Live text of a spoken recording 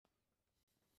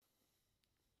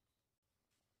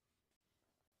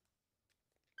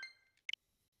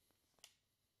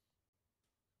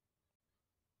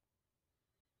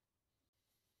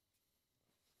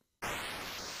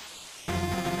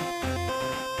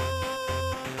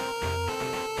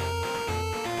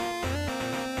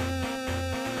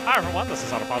Hi everyone, this is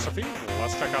audap.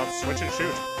 Let's check out Switch and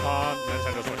Shoot on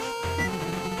Nintendo Switch.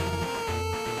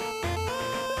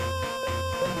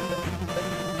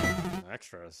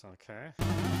 Extras, okay.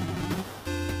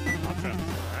 Options.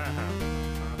 I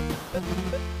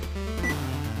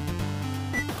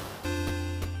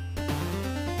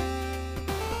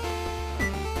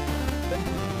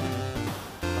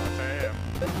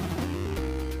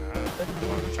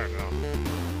want to turn it on.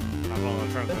 I'm going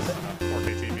to turn this 4K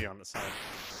TV on the side.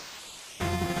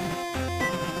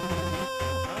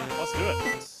 Let's do it.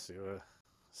 Let's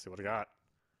see what I got.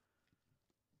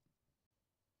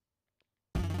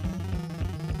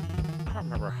 I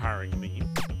remember hiring me.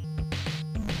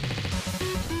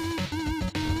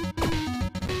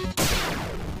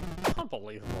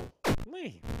 Unbelievable.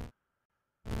 Me.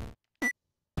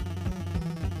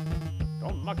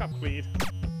 Don't muck up, Queed.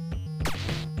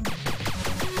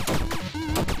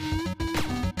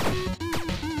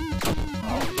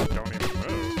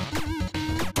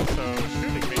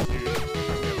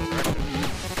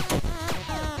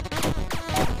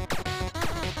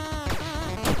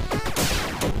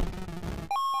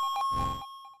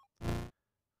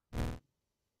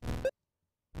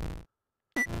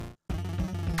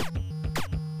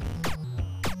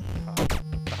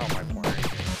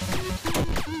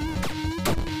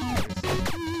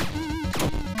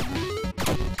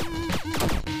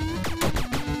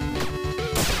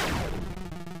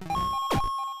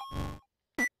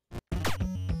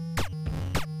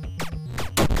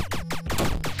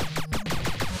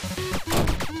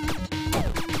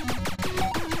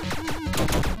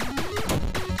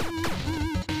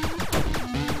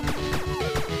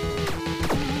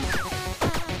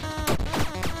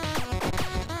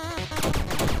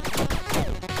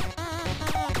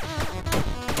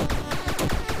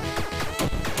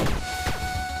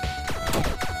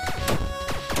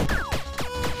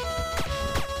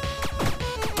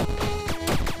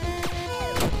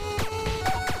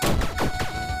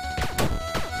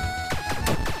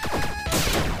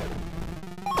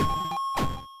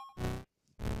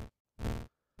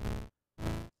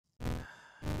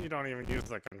 You don't even use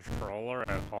the controller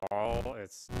at all,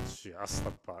 it's just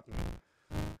the button.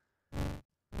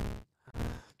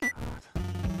 God.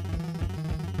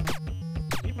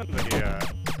 Even the,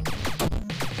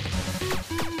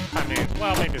 I mean,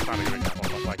 well, maybe it's not a good example,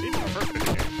 but like, even the first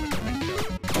video game, which I think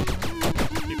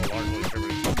people largely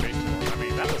attributed to Space War, I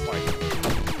mean, that was like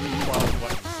 12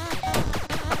 buttons.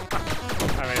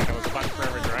 I mean, it was a button for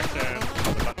every direction, it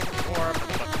was a button for warp, and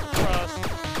a button for thrust.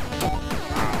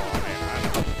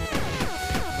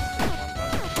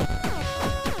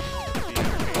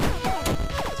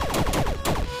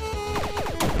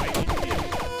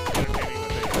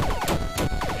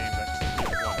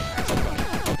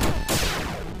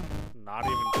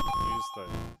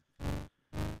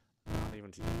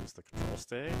 To use the control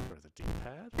stick or the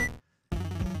D-pad.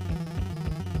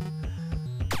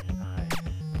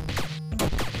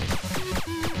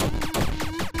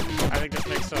 I think this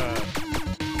makes I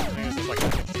think this is like a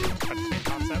touchscreen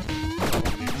concept.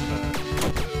 Someone needs to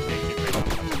make it based on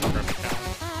like a programming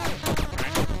challenge,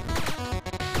 right?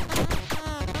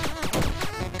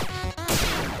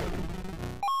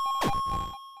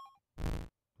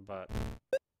 But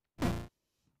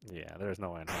yeah, there's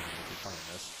no way I'm going to keep playing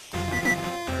this.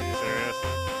 Are you serious?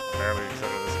 Barely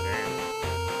consider this a game.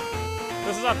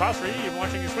 This is audap. You're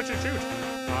watching Switch and Shoot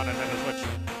on Nintendo Switch.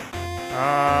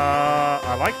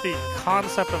 I like the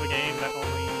concept of a game that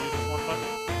only uses one button.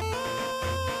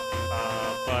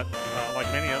 But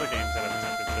like many other games that have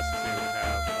attempted just to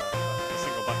have a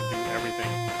single button do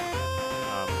everything,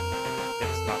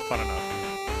 it's not fun enough,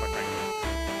 quite frankly.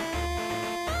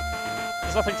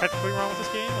 There's nothing technically wrong with this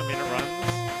game. I mean, it runs.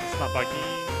 It's not buggy.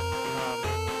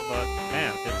 But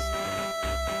man,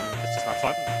 it's just not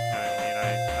fun. I mean,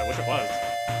 I wish it was.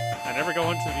 I never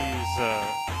go into these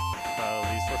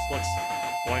first looks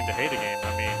wanting to hate a game.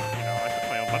 I mean, you know, I put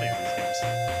my own money on these games.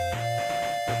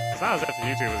 It's not as if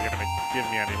YouTube is going to give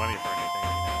me any money for anything.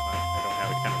 You know, I don't have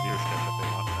the kind of viewership that they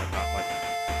want. I'm not like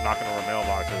knocking over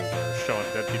mailboxes or showing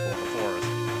dead people in the forest.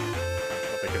 You know, that's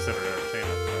what they consider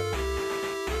entertainment. But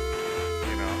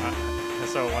you know, and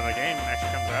so when a game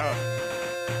actually comes out,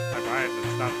 I buy it,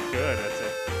 it's not good,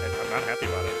 I'm not happy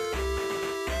about it.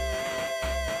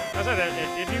 As I said,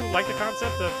 if you like the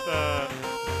concept of,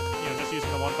 you know, just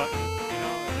using the one button, you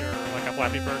know, if you're like a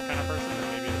Flappy Bird kind of person, then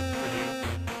maybe this is for you.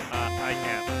 I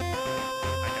can't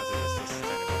suggest this to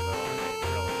anyone though. I mean,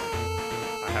 really,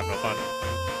 I have no fun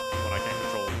when I can't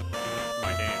control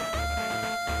my game. I mean,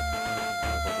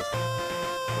 I'll just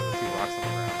throw the 2 rocks on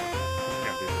the ground. I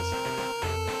can't do this.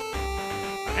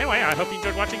 Anyway, I hope you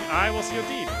enjoyed watching. I will see you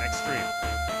indeed next stream.